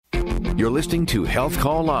You're listening to Health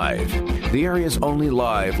Call Live, the area's only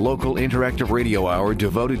live local interactive radio hour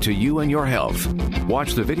devoted to you and your health.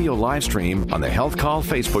 Watch the video live stream on the Health Call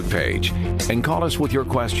Facebook page and call us with your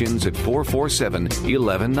questions at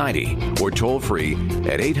 447-1190 or toll free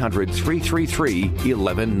at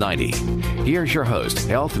 800-333-1190. Here's your host,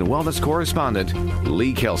 health and wellness correspondent,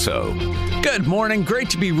 Lee Kelso. Good morning. Great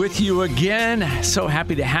to be with you again. So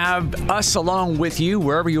happy to have us along with you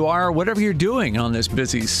wherever you are, whatever you're doing on this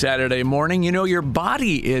busy Saturday morning. You know, your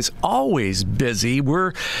body is always busy.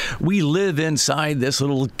 We live inside this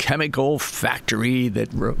little chemical factory that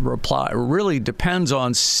really depends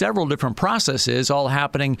on several different processes all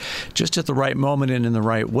happening just at the right moment and in the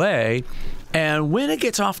right way. And when it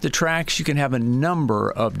gets off the tracks, you can have a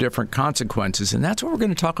number of different consequences. And that's what we're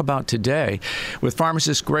going to talk about today with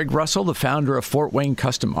pharmacist Greg Russell, the founder of Fort Wayne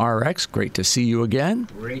Custom RX. Great to see you again.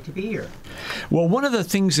 Great to be here. Well, one of the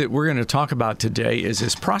things that we're going to talk about today is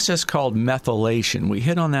this process called methylation. We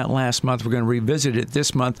hit on that last month. We're going to revisit it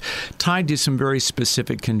this month, tied to some very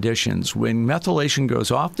specific conditions. When methylation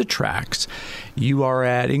goes off the tracks, you are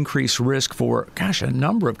at increased risk for, a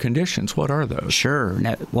number of conditions. What are those? Sure.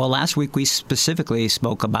 Well, last week we specifically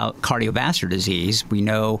spoke about cardiovascular disease. We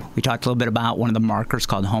talked a little bit about one of the markers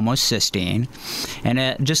called homocysteine.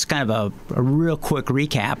 And just kind of a real quick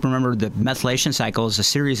recap. Remember, the methylation cycle is a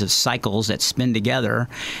series of cycles that spin together.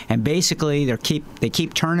 And basically, they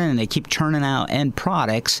keep turning and they keep churning out end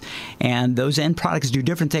products. And those end products do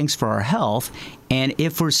different things for our health. And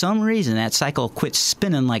if for some reason that cycle quits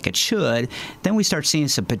spinning like it should, then we start seeing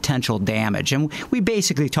some potential damage. And we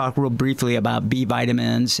basically talked real briefly about B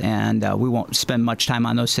vitamins, and we won't spend much time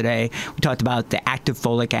on those today. We talked about the active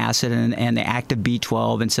folic acid and the active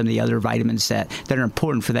B12 and some of the other vitamins that are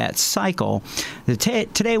important for that cycle.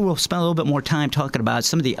 Today we'll spend a little bit more time talking about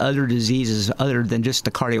some of the other diseases other than just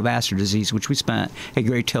the cardiovascular disease, which we spent a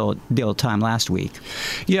great deal of time last week.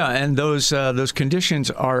 Yeah, and those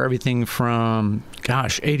conditions are everything from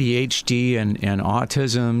ADHD and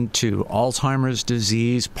autism to Alzheimer's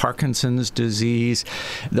disease, Parkinson's disease.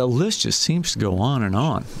 The list just seems to go on and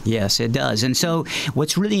on. Yes, it does. And so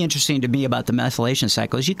what's really interesting to me about the methylation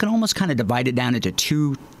cycle is you can almost kind of divide it down into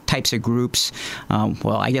two types of groups.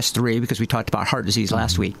 I guess three, because we talked about heart disease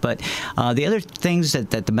last week. But the other things that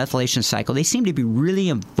the methylation cycle, they seem to be really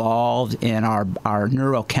involved in our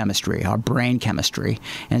neurochemistry, our brain chemistry.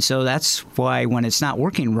 And so that's why when it's not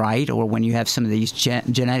working right, or when you have some of these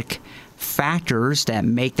genetic factors that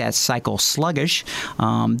make that cycle sluggish,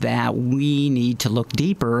 that we need to look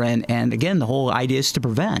deeper. And again, the whole idea is to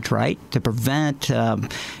prevent, right? To prevent,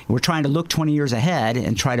 we're trying to look 20 years ahead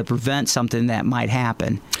and try to prevent something that might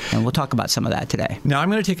happen. And we'll talk about some of that today. Now, I'm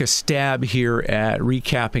going to take a stab here at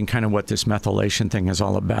recapping kind of what this methylation thing is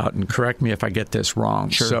all about. And correct me if I get this wrong.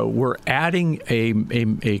 Sure. So we're adding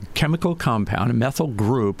a chemical compound, a methyl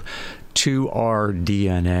group, to our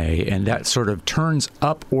DNA, and that sort of turns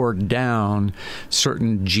up or down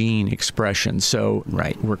certain gene expressions. So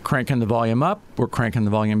we're cranking the volume up, we're cranking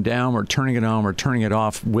the volume down, we're turning it on, we're turning it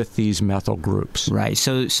off with these methyl groups. Right.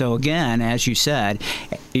 So again, as you said,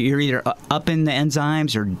 you're either upping the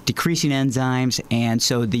enzymes or decreasing enzymes, and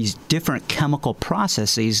so these different chemical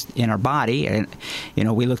processes in our body, and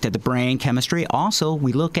we looked at the brain chemistry. Also,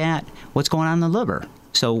 we look at what's going on in the liver.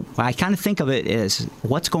 So I kind of think of it as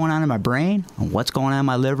what's going on in my brain, what's going on in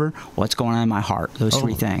my liver, what's going on in my heart, those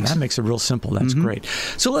three things. That makes it real simple. That's great.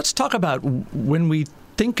 So let's talk about when we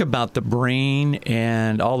think about the brain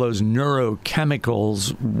and all those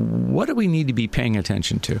neurochemicals, what do we need to be paying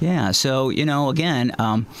attention to? Yeah, so, again,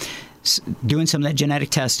 doing some of that genetic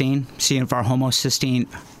testing, seeing if our homocysteine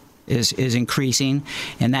is increasing,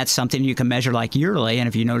 and that's something you can measure like yearly. And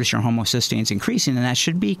if you notice your homocysteine is increasing, then that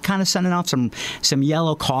should be kind of sending off some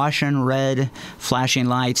yellow caution, red flashing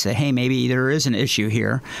lights that, hey, maybe there is an issue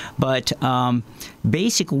here. But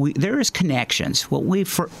basically, there is connections.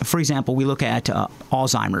 For example, we look at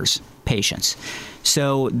Alzheimer's patients.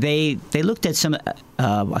 So they looked at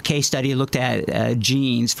a case study looked at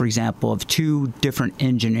genes, for example, of two different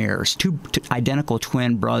engineers, two identical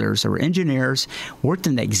twin brothers that were engineers, worked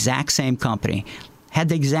in the exact same company, had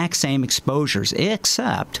the exact same exposures,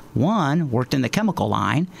 except one worked in the chemical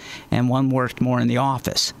line and one worked more in the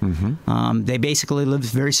office. They basically lived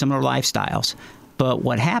very similar lifestyles. But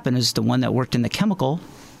what happened is the one that worked in the chemical,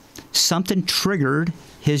 something triggered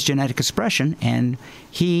his genetic expression, and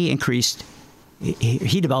he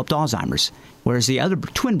developed Alzheimer's, whereas the other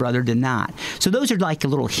twin brother did not. So those are like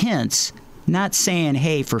little hints not saying,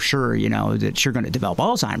 hey, for sure, that you're going to develop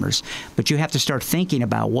Alzheimer's, but you have to start thinking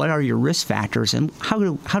about what are your risk factors and how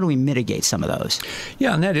do we mitigate some of those.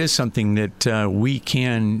 Yeah, and that is something that we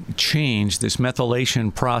can change. This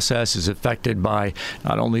methylation process is affected by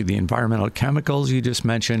not only the environmental chemicals you just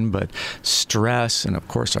mentioned, but stress and, of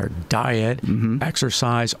course, our diet,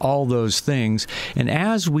 exercise, all those things. And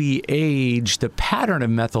as we age, the pattern of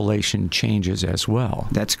methylation changes as well.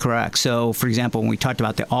 That's correct. So, for example, when we talked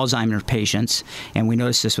about the Alzheimer's patients, and we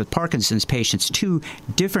noticed this with Parkinson's patients, 2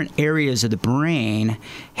 different areas of the brain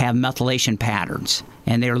have methylation patterns.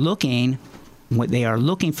 And they are looking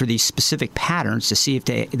for these specific patterns to see if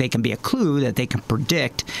they can be a clue that they can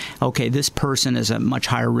predict, okay, this person is at much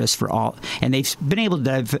higher risk for all. And they've been able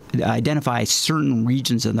to identify certain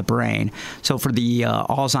regions in the brain. So for the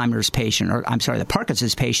Alzheimer's patient, the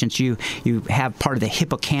Parkinson's patients, you have part of the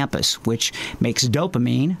hippocampus, which makes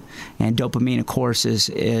dopamine. And dopamine, of course,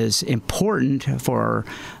 is important for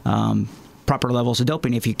proper levels of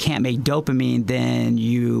dopamine. If you can't make dopamine, then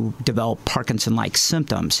you develop Parkinson-like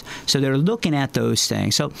symptoms. So they're looking at those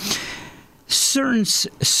things. So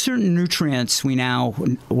certain nutrients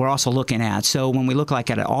we're also looking at. So when we look at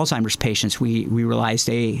Alzheimer's patients, we realized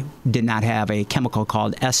they did not have a chemical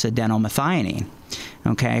called S-adenomethionine.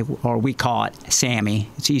 Okay, or we call it SAMe.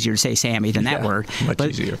 It's easier to say SAMe than that word. Much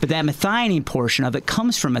easier. But that methionine portion of it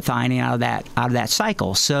comes from methionine out of that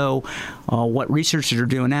cycle. So what researchers are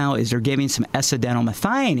doing now is they're giving some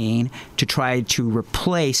S-adenomethionine to try to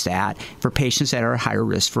replace that for patients that are at higher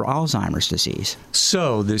risk for Alzheimer's disease.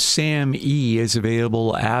 So the SAMe is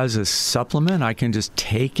available as a supplement. I can just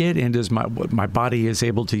take it, and does my body is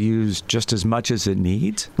able to use just as much as it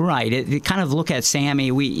needs? Right. It kind of look at SAMe.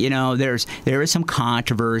 There is some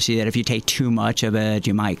controversy that if you take too much of it,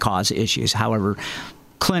 you might cause issues. However,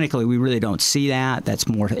 clinically, we really don't see that. That's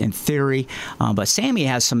more in theory. But SAMe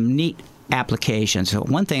has some neat applications. So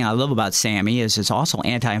one thing I love about SAMe is it's also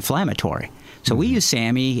anti-inflammatory. So we use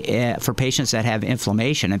SAMe for patients that have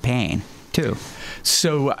inflammation and pain, too.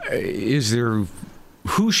 So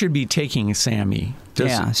who should be taking SAMe?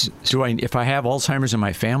 If I have Alzheimer's in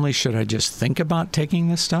my family, should I just think about taking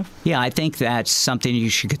this stuff? Yeah, I think that's something you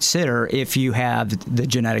should consider if you have the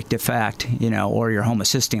genetic defect, or your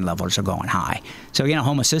homocysteine levels are going high. So,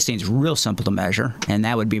 homocysteine is real simple to measure, and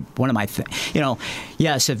that would be one of my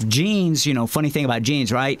yes, if genes, funny thing about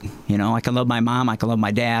genes, right? I can love my mom, I can love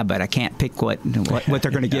my dad, but I can't pick what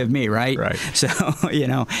they're going to give me, right? Right. So,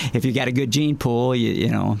 if you got a good gene pool,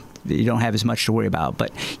 you don't have as much to worry about.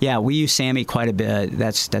 But yeah, we use SAMe quite a bit.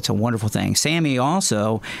 That's a wonderful thing. SAMe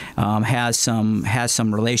also has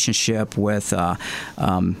some relationship with has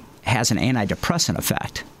an antidepressant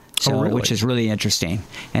effect. So, really? Which is really interesting.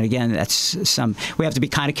 And again, we have to be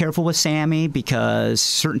kind of careful with SAMe because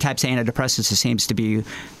certain types of antidepressants it seems to be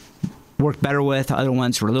work better with. Other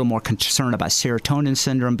ones were a little more concerned about serotonin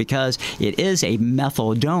syndrome because it is a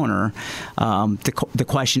methyl donor. The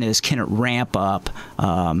question is, can it ramp up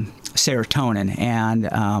serotonin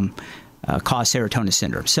and cause serotonin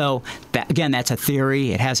syndrome? So, that's a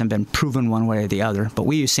theory. It hasn't been proven one way or the other, but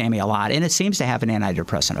we use SAMe a lot, and it seems to have an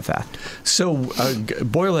antidepressant effect. So,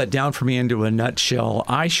 boil that down for me into a nutshell.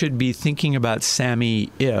 I should be thinking about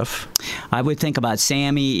SAMe if? I would think about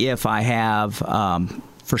SAMe if I have...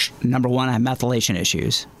 number one, I have methylation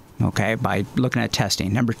issues, okay, by looking at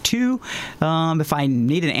testing. Number two, if I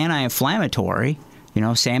need an anti-inflammatory,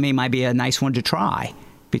 SAMe might be a nice one to try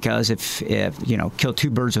because if kill 2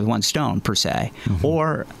 birds with 1 stone, per se,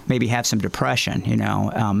 or maybe have some depression,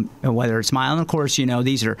 whether it's mild. And of course,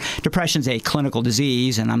 depression's a clinical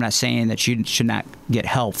disease, and I'm not saying that you should not get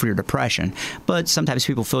help for your depression, but sometimes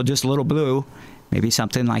people feel just a little blue. Maybe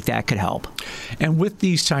something like that could help. And with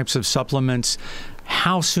these types of supplements,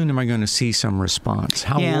 how soon am I going to see some response?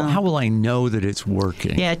 How will I know that it's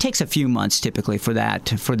working? Yeah, it takes a few months typically for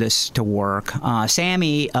this to work.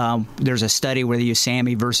 SAMe, there's a study where they use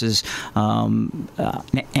SAMe versus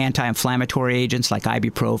anti-inflammatory agents like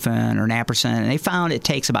ibuprofen or naproxen, and they found it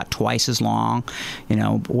takes about twice as long.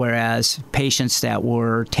 Whereas patients that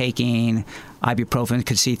were taking ibuprofen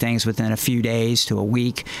could see things within a few days to a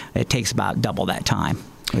week. It takes about double that time.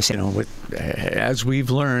 As we've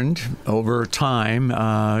learned over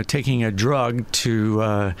time, taking a drug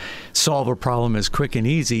to solve a problem is quick and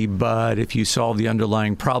easy, but if you solve the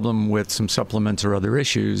underlying problem with some supplements or other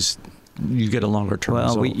issues, you get a longer-term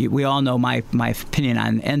result. We all know my opinion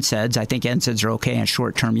on NSAIDs. I think NSAIDs are okay in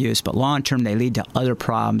short-term use, but long-term they lead to other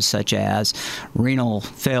problems such as renal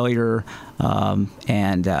failure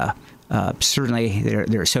and certainly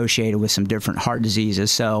they're associated with some different heart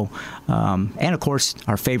diseases. So, and of course,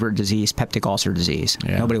 our favorite disease, peptic ulcer disease.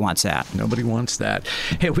 Yeah. Nobody wants that. Nobody wants that.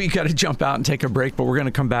 Hey, we got to jump out and take a break, but we're going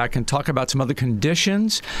to come back and talk about some other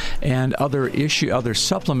conditions and other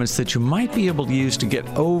supplements that you might be able to use to get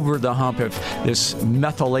over the hump if this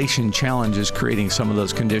methylation challenge is creating some of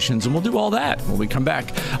those conditions. And we'll do all that when we come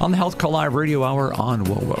back on the Health Call Live Radio Hour on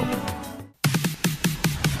WOWO.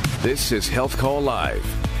 This is Health Call Live.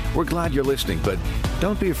 We're glad you're listening, but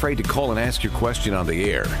don't be afraid to call and ask your question on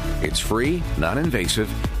the air. It's free,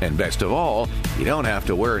 non-invasive, and best of all, you don't have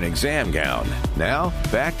to wear an exam gown. Now,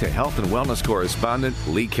 back to health and wellness correspondent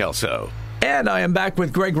Lee Kelso. And I am back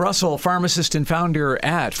with Greg Russell, pharmacist and founder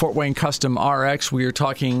at Fort Wayne Custom RX. We are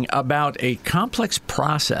talking about a complex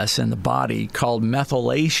process in the body called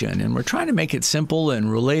methylation, and we're trying to make it simple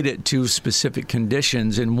and relate it to specific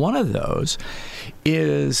conditions. And one of those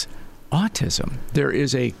is autism. There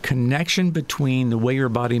is a connection between the way your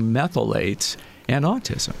body methylates and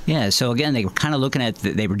autism. Yeah, so again, they were kind of looking at,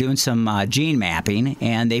 they were doing some gene mapping,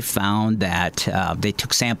 and they found that they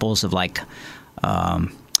took samples of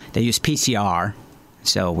they used PCR.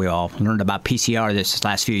 So we all learned about PCR this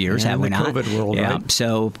last few years, have we not? COVID world, yeah. Right?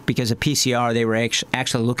 So because of PCR, they were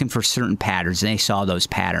actually looking for certain patterns, and they saw those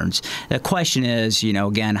patterns. The question is,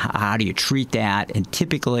 again, how do you treat that? And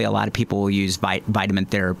typically, a lot of people will use vitamin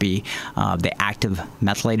therapy, the active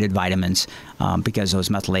methylated vitamins, because of those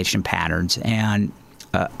methylation patterns. And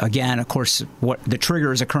again, of course, what the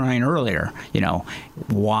trigger is occurring earlier.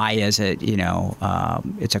 Why is it?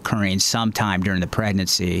 It's occurring sometime during the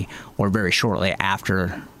pregnancy or very shortly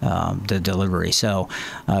after the delivery. So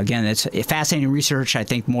again, it's fascinating research. I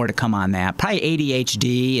think more to come on that. Probably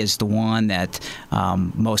ADHD is the one that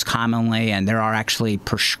most commonly, and there are actually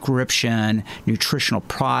prescription nutritional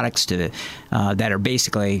products that are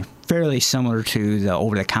basically fairly similar to the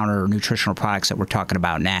over-the-counter nutritional products that we're talking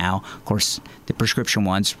about now. Of course, the prescription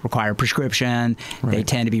ones require prescription. Right. They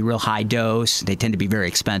tend to be real high dose. They tend to be very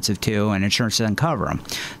expensive too, and insurance doesn't cover them.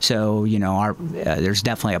 So, there's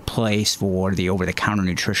definitely a place for the over-the-counter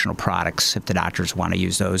nutritional products if the doctors want to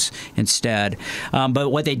use those instead. But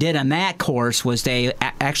what they did on that course was they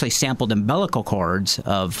actually sampled umbilical cords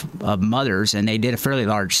of mothers, and they did a fairly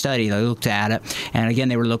large study. They looked at it, and again,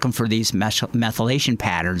 they were looking for these methylation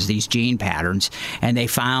patterns, these gene patterns, and they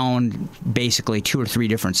found basically 2 or 3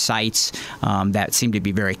 different sites that seemed to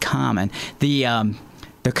be very common. The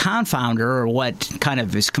confounder, or what kind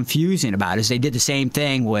of is confusing about it, is they did the same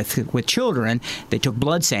thing with children. They took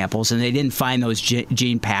blood samples, and they didn't find those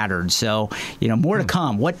gene patterns. So, more to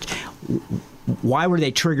come. Why were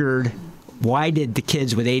they triggered? Why did the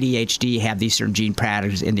kids with ADHD have these certain gene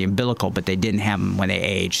patterns in the umbilical, but they didn't have them when they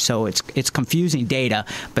aged? So it's confusing data.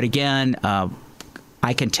 But again,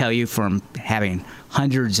 I can tell you from having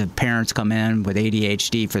hundreds of parents come in with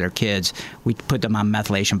ADHD for their kids, we put them on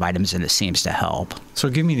methylation vitamins, and it seems to help. So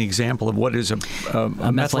give me an example of what is a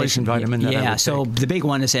methylation vitamin that I would so take. The big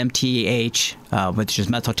one is MTH, which is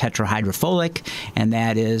methyl-tetrahydrofolic, and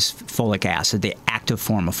that is folic acid, the active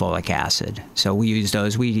form of folic acid. So we use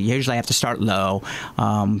those. We usually have to start low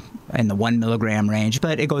in the 1 milligram range,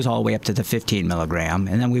 but it goes all the way up to the 15 milligram.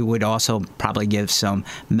 And then we would also probably give some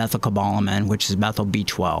methylcobalamin, which is methyl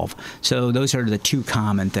B12. So those are the 2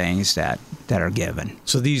 common things that are given.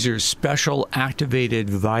 So these are special activated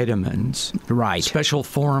vitamins. Right. Special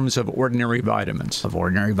forms of ordinary vitamins. Of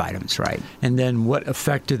ordinary vitamins, right. And then what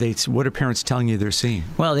effect what are parents telling you they're seeing?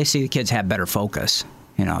 Well, they see the kids have better focus.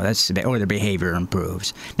 Or their behavior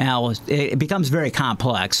improves. Now, it becomes very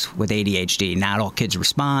complex with ADHD. Not all kids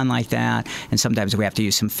respond like that, and sometimes we have to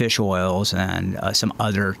use some fish oils and some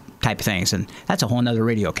other type of things, and that's a whole other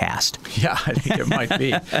radio cast. Yeah, I think it might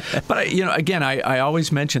be. But, again, I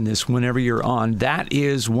always mention this whenever you're on. That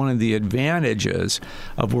is one of the advantages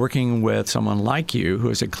of working with someone like you,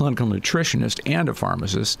 who is a clinical nutritionist and a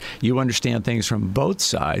pharmacist. You understand things from both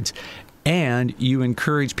sides, and you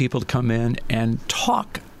encourage people to come in and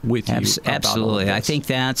talk with you about absolutely. All of this. I think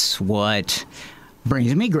that's what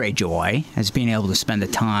brings me great joy, is being able to spend the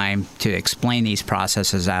time to explain these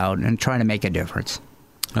processes out and try to make a difference.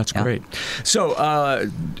 That's great. So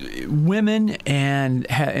women and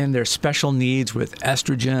their special needs with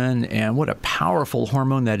estrogen, and what a powerful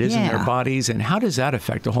hormone that is in their bodies, and how does that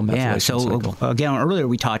affect the whole methylation cycle? Again, earlier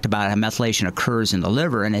we talked about how methylation occurs in the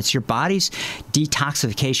liver, and it's your body's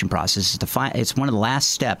detoxification process. It's one of the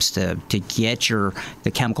last steps to get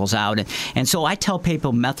the chemicals out. And so I tell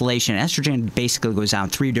people methylation, estrogen basically goes down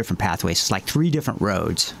 3 different pathways. It's like 3 different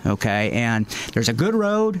roads, okay? And there's a good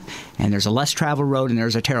road, and there's a less traveled road, and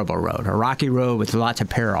there's a a terrible road, a rocky road with lots of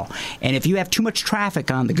peril. And if you have too much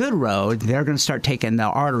traffic on the good road, they're going to start taking the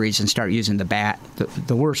arteries and start using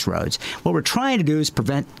the worst roads. What we're trying to do is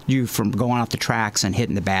prevent you from going off the tracks and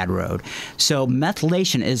hitting the bad road. So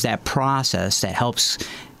methylation is that process that helps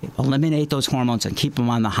eliminate those hormones and keep them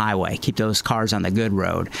on the highway, keep those cars on the good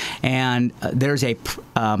road. And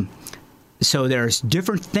so there's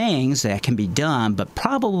different things that can be done, but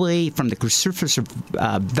probably from the cruciferous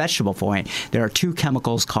vegetable point, there are two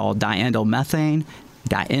chemicals called diindolylmethane,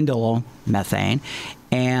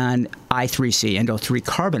 and I3C,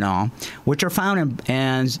 indole-3-carbinol, which are found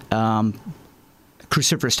in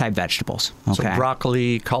cruciferous-type vegetables. Okay? So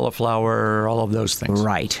broccoli, cauliflower, all of those things.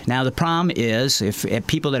 Right. Now, the problem is if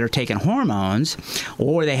people that are taking hormones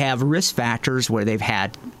or they have risk factors where they've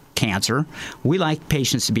had cancer, we like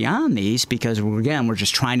patients to be on these because, we're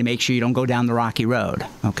just trying to make sure you don't go down the rocky road.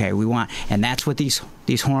 Okay, and that's what these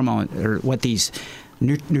hormone or what these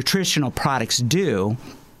nutritional products do.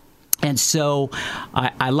 And so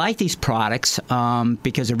I like these products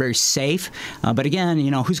because they're very safe. But again,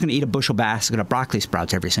 who's going to eat a bushel basket of broccoli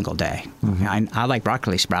sprouts every single day? Mm-hmm. I like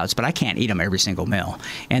broccoli sprouts, but I can't eat them every single meal.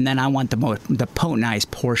 And then I want the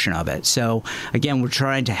potentized portion of it. So again, we're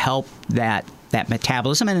trying to help that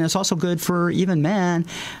metabolism, and it's also good for even men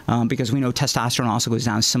because we know testosterone also goes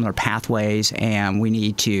down similar pathways, and we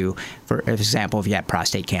need to, for example, if you have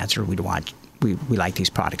prostate cancer, we like these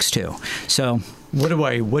products too. So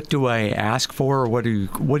what do I ask for, or what are you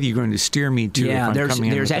going to steer me to? Yeah,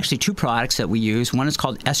 there's actually two products that we use. One is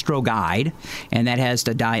called EstroGuide, and that has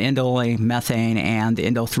the diindolylmethane and the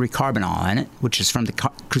indole-3-carbinol in it, which is from the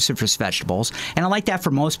cruciferous vegetables. And I like that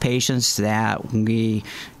for most patients that we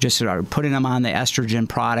just are putting them on the estrogen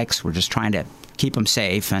products. We're just trying to keep them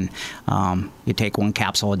safe, and you take one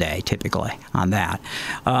capsule a day typically on that.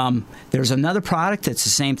 There's another product that's the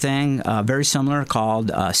same thing, very similar, called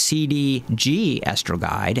CDG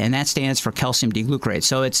EstroGuide, and that stands for calcium D-glucarate.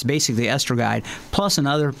 So it's basically EstroGuide plus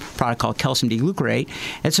another product called calcium D-glucarate.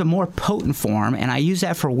 It's a more potent form, and I use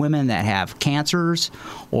that for women that have cancers,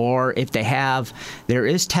 or if there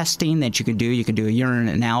is testing that you can do. You can do a urine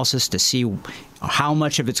analysis to see how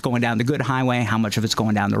much of it's going down the good highway, how much of it's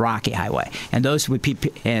going down the rocky highway. And those would be,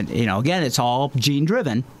 and again, it's all gene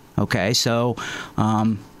driven. Okay, so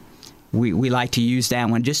we like to use that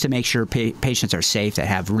one just to make sure patients are safe that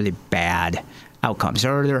have really bad outcomes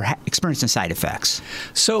or they're experiencing side effects.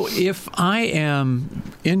 So if I am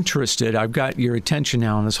interested, I've got your attention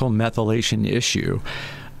now on this whole methylation issue.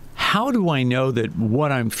 How do I know that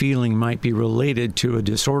what I'm feeling might be related to a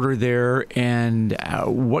disorder there, and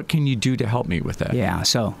what can you do to help me with that? Yeah,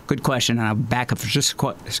 so good question. And I'll back up for just a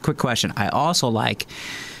quick question. I also like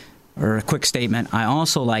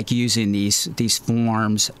using these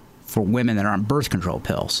forms for women that are on birth control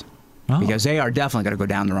pills. Because they are definitely going to go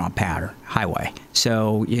down the wrong highway.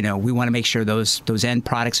 So, we want to make sure those end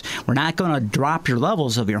products, we're not going to drop your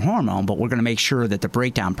levels of your hormone, but we're going to make sure that the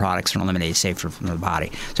breakdown products are eliminated safer from the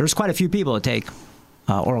body. So there's quite a few people that take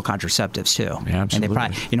oral contraceptives too. Yeah, absolutely. And they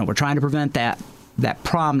probably, we're trying to prevent that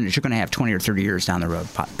problem that you're going to have 20 or 30 years down the road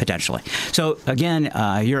potentially. So again,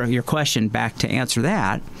 your question, back to answer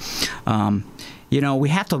that, we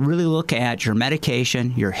have to really look at your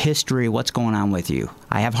medication, your history, what's going on with you.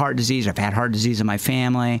 I have heart disease. I've had heart disease in my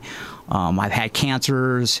family. I've had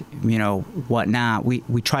cancers, whatnot.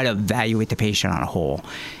 We try to evaluate the patient on a whole.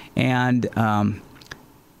 And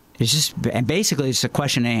basically it's a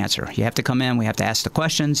question and answer. You have to come in, we have to ask the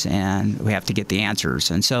questions, and we have to get the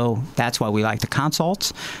answers. And so that's why we like the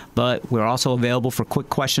consults, but we're also available for quick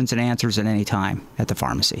questions and answers at any time at the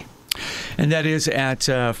pharmacy. And that is at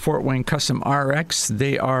Fort Wayne Custom RX.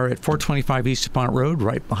 They are at 425 East DuPont Road,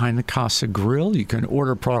 right behind the Casa Grill. You can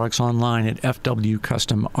order products online at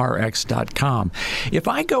fwcustomrx.com. If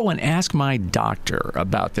I go and ask my doctor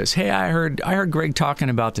about this, hey, I heard Greg talking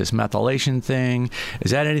about this methylation thing.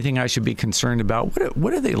 Is that anything I should be concerned about?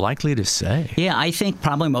 What are they likely to say? Yeah, I think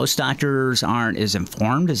probably most doctors aren't as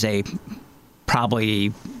informed as they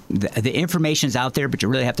probably. The information's out there, but you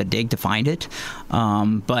really have to dig to find it.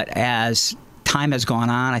 But as time has gone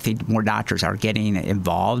on, I think more doctors are getting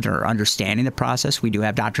involved or understanding the process. We do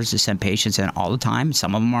have doctors that send patients in all the time.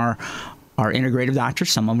 Some of them are integrative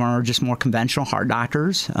doctors. Some of them are just more conventional heart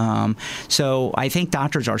doctors. So I think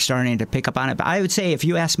doctors are starting to pick up on it. But I would say if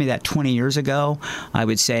you asked me that 20 years ago, I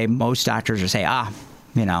would say most doctors would say,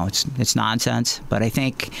 it's nonsense. But I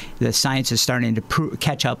think the science is starting to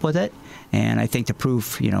catch up with it. And I think the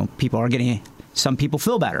proof, some people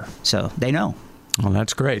feel better, so they know. Well,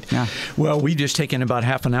 that's great. Yeah. Well, we just taken about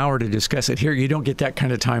half an hour to discuss it here. You don't get that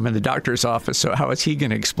kind of time in the doctor's office, so how is he going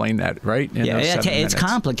to explain that, right? It's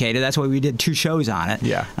complicated. That's why we did 2 shows on it.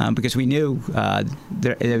 Yeah. Because we knew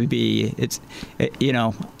there would be,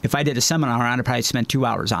 if I did a seminar on it, I'd probably spend 2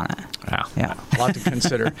 hours on it. Wow. Yeah. A lot to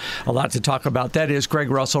consider, a lot to talk about. That is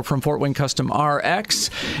Greg Russell from Fort Wayne Custom RX.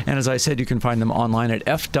 And as I said, you can find them online at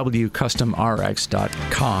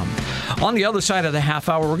fwcustomrx.com. On the other side of the half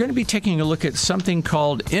hour, we're going to be taking a look at something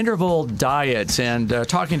called interval diets, and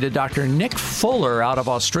talking to Dr. Nick Fuller out of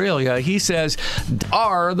Australia. He says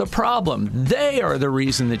are the problem. They are the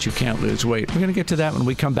reason that you can't lose weight. We're going to get to that when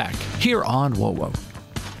we come back here on WOWO.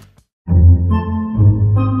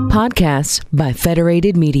 Podcasts by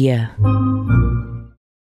Federated Media.